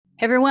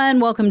Hey everyone,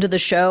 welcome to the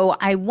show.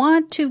 I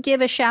want to give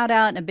a shout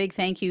out and a big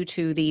thank you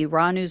to the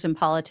Raw News and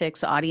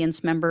Politics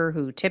audience member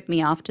who tipped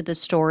me off to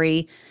this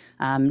story.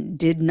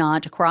 Did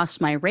not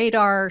cross my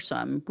radar, so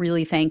I'm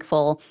really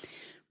thankful.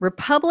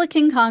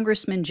 Republican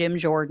Congressman Jim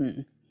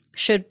Jordan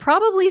should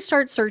probably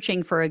start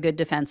searching for a good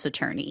defense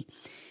attorney.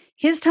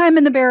 His time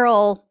in the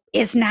barrel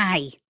is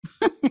nigh.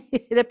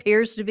 It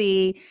appears to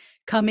be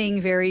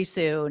coming very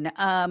soon.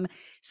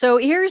 So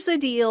here's the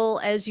deal.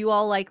 As you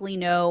all likely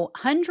know,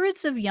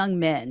 hundreds of young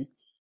men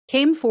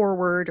came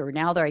forward, or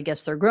now I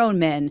guess they're grown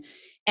men,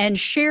 and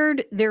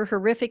shared their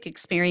horrific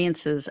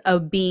experiences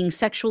of being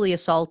sexually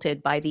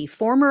assaulted by the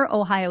former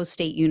Ohio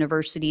State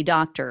University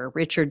doctor,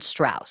 Richard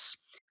Strauss.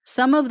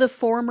 Some of the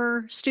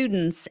former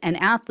students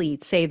and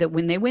athletes say that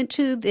when they went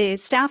to the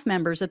staff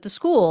members at the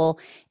school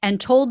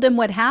and told them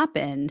what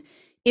happened,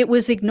 it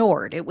was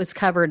ignored, it was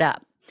covered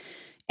up.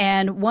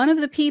 And one of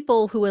the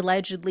people who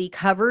allegedly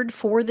covered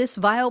for this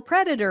vile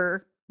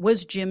predator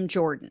was Jim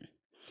Jordan.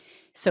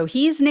 So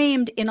he's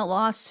named in a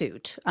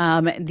lawsuit.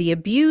 The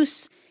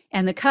abuse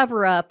and the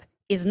cover up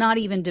is not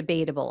even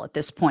debatable at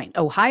this point.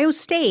 Ohio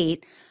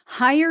State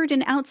hired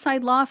an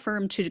outside law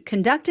firm to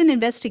conduct an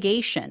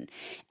investigation,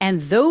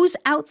 and those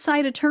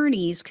outside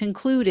attorneys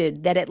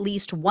concluded that at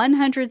least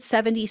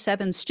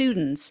 177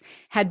 students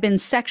had been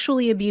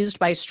sexually abused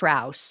by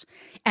Strauss,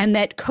 and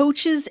that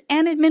coaches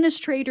and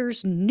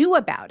administrators knew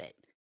about it.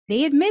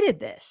 They admitted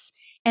this,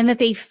 and that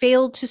they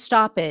failed to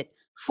stop it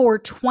for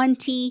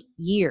 20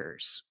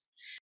 years.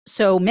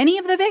 So many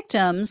of the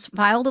victims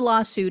filed a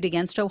lawsuit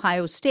against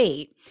Ohio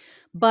State,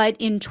 but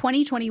in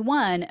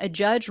 2021, a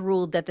judge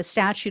ruled that the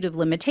statute of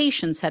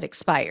limitations had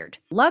expired.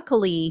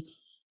 Luckily,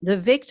 the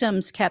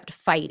victims kept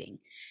fighting.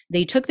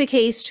 They took the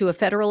case to a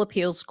federal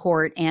appeals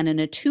court, and in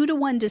a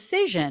 2-1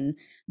 decision,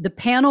 the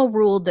panel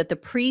ruled that the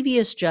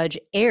previous judge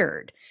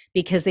erred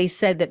because they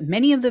said that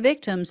many of the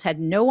victims had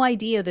no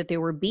idea that they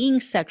were being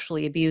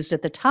sexually abused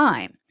at the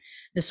time.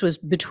 This was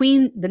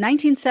between the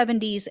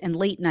 1970s and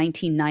late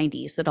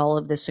 1990s that all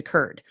of this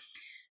occurred.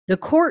 The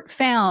court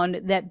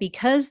found that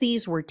because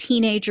these were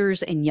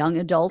teenagers and young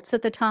adults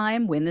at the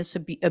time when this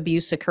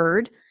abuse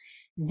occurred,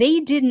 they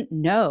didn't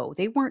know,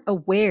 they weren't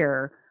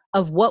aware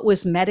of what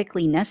was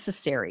medically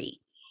necessary.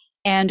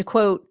 And,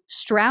 quote,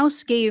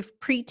 Strauss gave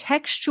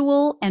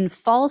pretextual and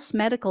false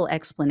medical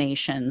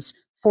explanations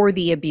for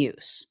the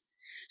abuse.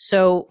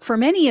 So for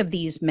many of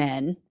these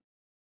men,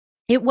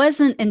 it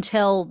wasn't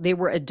until they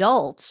were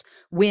adults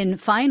when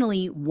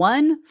finally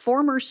one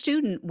former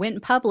student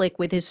went public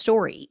with his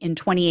story in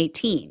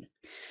 2018.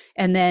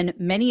 And then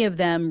many of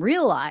them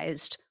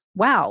realized,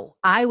 wow,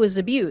 I was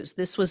abused.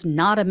 This was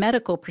not a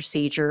medical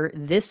procedure.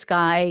 This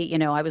guy,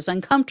 I was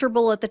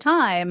uncomfortable at the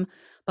time,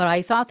 but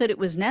I thought that it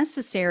was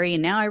necessary.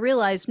 And now I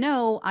realize,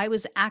 no, I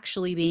was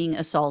actually being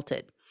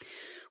assaulted.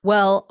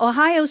 Well,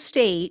 Ohio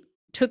State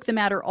took the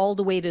matter all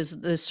the way to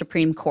the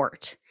Supreme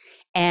Court.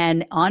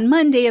 And on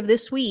Monday of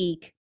this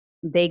week,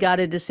 they got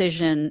a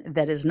decision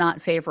that is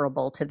not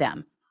favorable to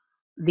them.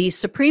 The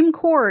Supreme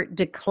Court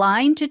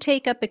declined to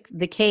take up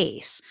the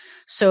case,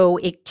 so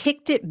it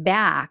kicked it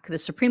back. The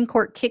Supreme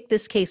Court kicked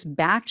this case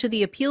back to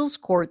the appeals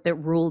court that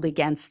ruled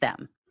against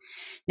them.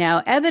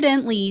 Now,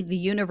 evidently, the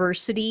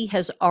university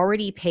has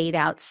already paid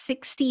out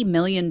 $60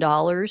 million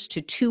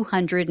to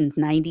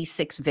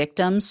 296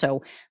 victims,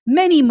 so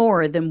many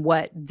more than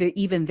what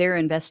even their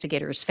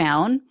investigators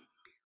found.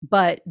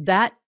 But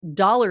that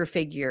dollar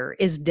figure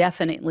is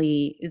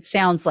definitely, it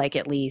sounds like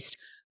at least,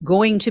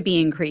 going to be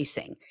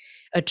increasing.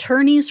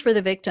 Attorneys for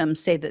the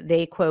victims say that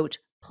they, quote,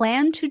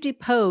 plan to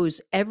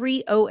depose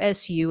every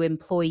OSU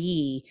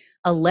employee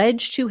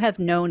alleged to have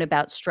known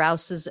about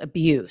Strauss's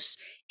abuse,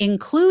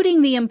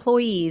 including the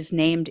employees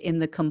named in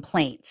the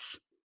complaints.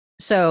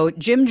 So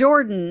Jim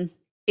Jordan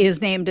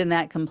is named in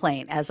that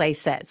complaint, as I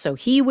said. So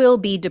he will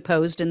be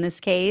deposed in this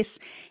case,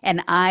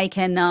 and I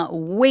cannot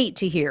wait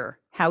to hear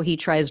how he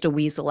tries to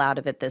weasel out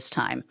of it this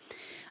time.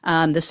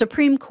 The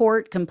Supreme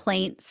Court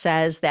complaint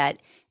says that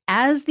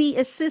as the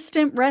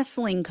assistant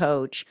wrestling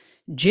coach,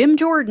 Jim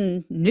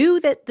Jordan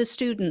knew that the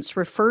students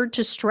referred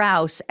to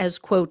Strauss as,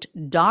 quote,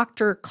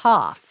 Dr.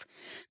 Cough,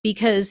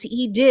 because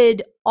he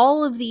did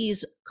all of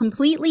these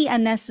completely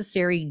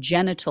unnecessary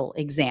genital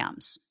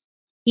exams.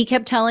 He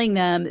kept telling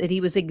them that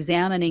he was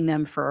examining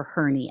them for a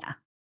hernia.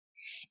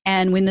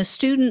 And when the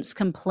students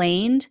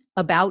complained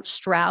about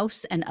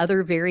Strauss and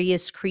other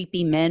various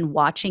creepy men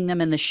watching them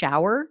in the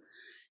shower,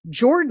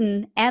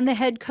 Jordan and the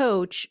head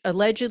coach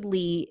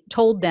allegedly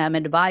told them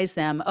and advised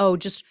them, oh,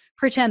 just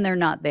pretend they're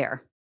not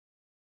there.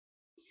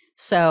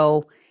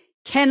 So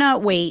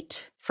cannot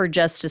wait for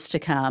justice to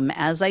come.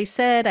 As I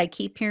said, I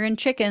keep hearing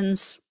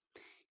chickens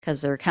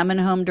because they're coming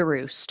home to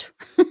roost.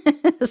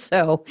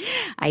 So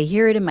I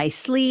hear it in my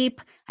sleep.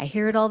 I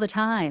hear it all the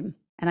time.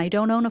 And I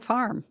don't own a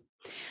farm.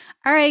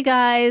 All right,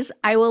 guys,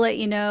 I will let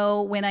you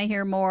know when I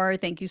hear more.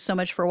 Thank you so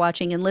much for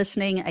watching and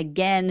listening.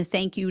 Again,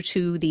 thank you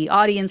to the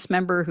audience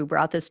member who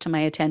brought this to my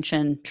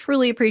attention.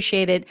 Truly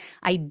appreciate it.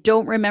 I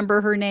don't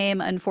remember her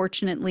name,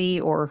 unfortunately,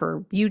 or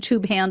her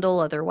YouTube handle.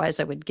 Otherwise,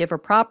 I would give a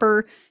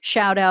proper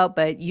shout out,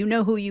 but you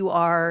know who you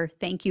are.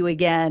 Thank you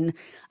again.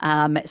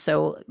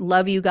 So,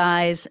 love you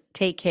guys.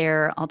 Take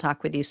care. I'll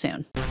talk with you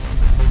soon.